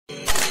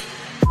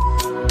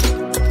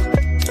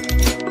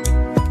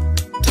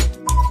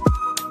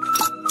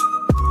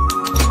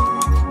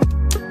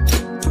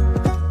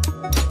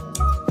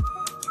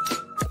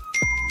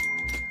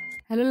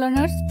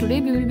learners,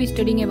 today we will be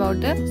studying about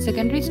the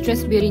secondary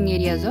stress bearing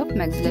areas of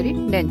maxillary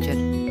denture,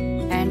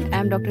 and I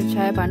am Dr.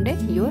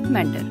 Chhaya, your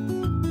mentor.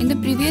 In the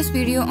previous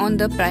video on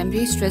the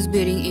primary stress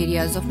bearing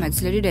areas of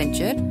maxillary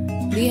denture,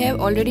 we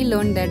have already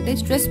learned that the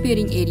stress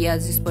bearing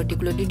areas is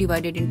particularly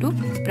divided into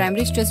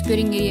primary stress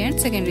bearing area and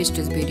secondary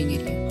stress bearing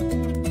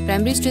area.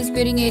 Primary stress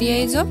bearing area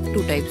is of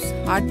two types,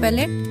 hard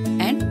palate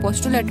and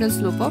posterolateral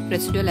slope of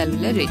residual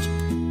alveolar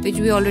ridge, which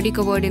we already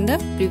covered in the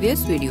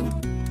previous video.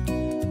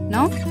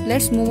 Now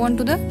let's move on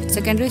to the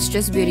secondary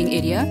stress bearing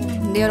area.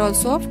 They are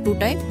also of two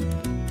types.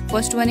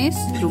 First one is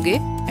RUGAE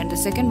and the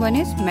second one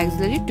is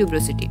maxillary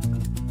tuberosity.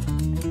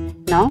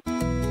 Now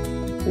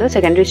the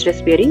secondary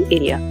stress bearing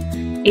area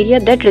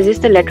that resists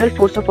the lateral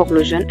force of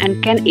occlusion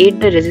and can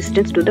aid the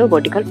resistance to the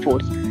vertical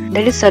force.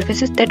 That is,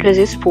 surfaces that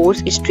resist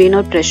force, strain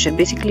or pressure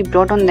basically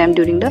brought on them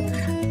during the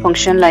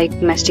function like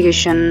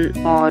mastication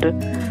or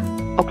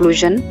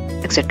occlusion,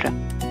 etc.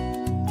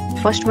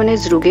 First one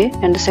is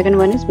RUGAE and the second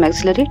one is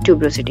maxillary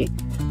tuberosity.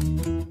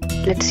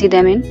 Let's see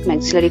them in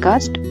maxillary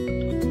cast.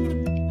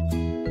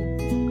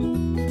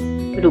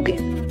 RUGAE.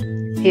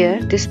 Here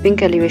this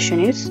pink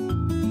elevation is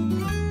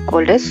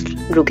called as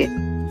RUGAE,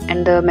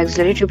 and the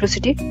maxillary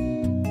tuberosity,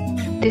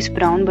 this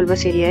brown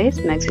bulbous area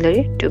is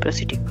maxillary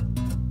tuberosity.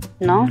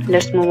 Now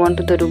let's move on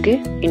to the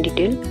RUGAE in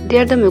detail. They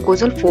are the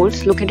mucosal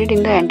folds located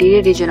in the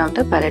anterior region of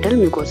the palatal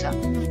mucosa.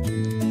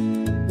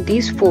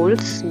 These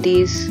folds,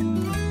 these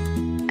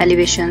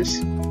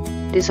elevations,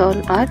 these all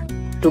are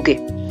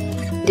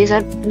RUGAE. These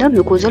are the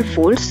mucosal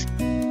folds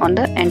on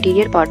the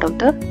anterior part of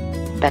the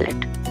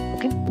palate.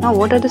 Okay. Now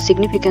what are the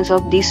significance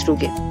of these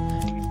RUGAE?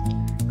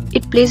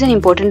 It plays an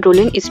important role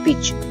in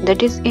speech.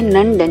 That is, in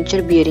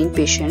non-denture bearing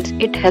patients,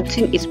 it helps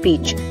in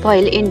speech,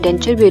 while in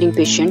denture bearing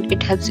patient,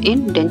 it helps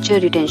in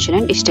denture retention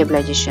and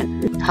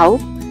stabilization. How?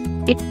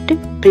 It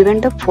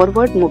prevents the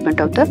forward movement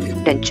of the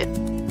denture.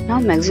 Now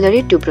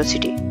maxillary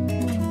tuberosity.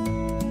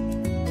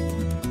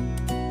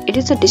 It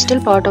is the distal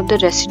part of the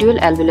residual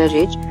alveolar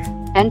ridge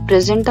and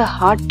present the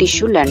hard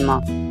tissue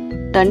landmark.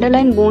 The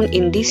underlying bone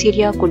in this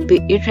area could be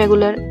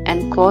irregular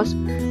and cause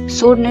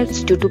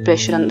soreness due to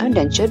pressure on the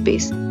denture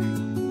base.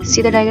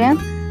 See the diagram?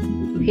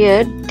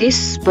 Here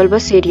this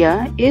bulbous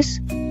area is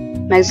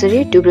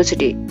maxillary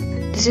tuberosity.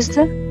 This is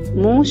the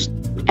most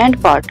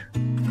end part.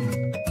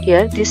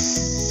 Here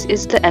this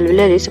is the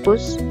alveolar ridge.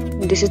 Suppose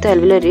this is the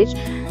alveolar ridge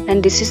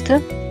and this is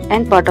the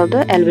end part of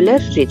the alveolar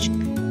ridge.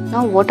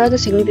 Now what are the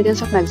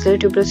significance of maxillary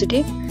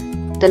tuberosity?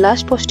 The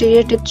last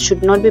posterior teeth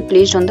should not be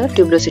placed on the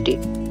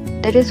tuberosity.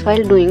 That is,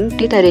 while doing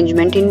teeth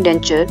arrangement in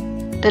denture,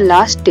 the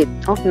last teeth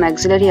of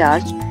maxillary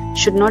arch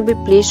should not be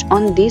placed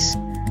on this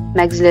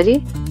maxillary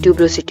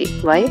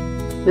tuberosity. Why?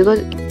 Because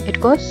it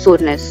causes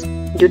soreness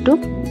due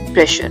to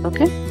pressure.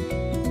 Okay.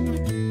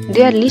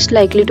 They are least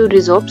likely to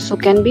resorb, so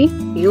can be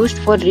used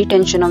for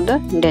retention of the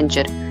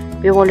denture.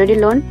 We have already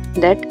learned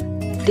that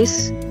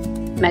this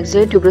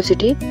maxillary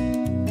tuberosity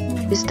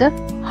is the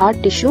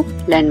hard tissue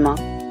landmark.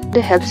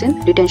 It helps in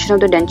retention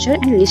of the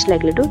denture and least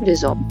likely to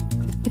resorb.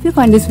 If you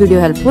find this video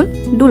helpful,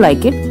 do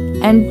like it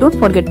and don't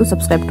forget to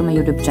subscribe to my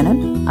YouTube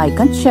channel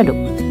Icon Shadow.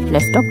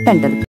 Let's talk dental.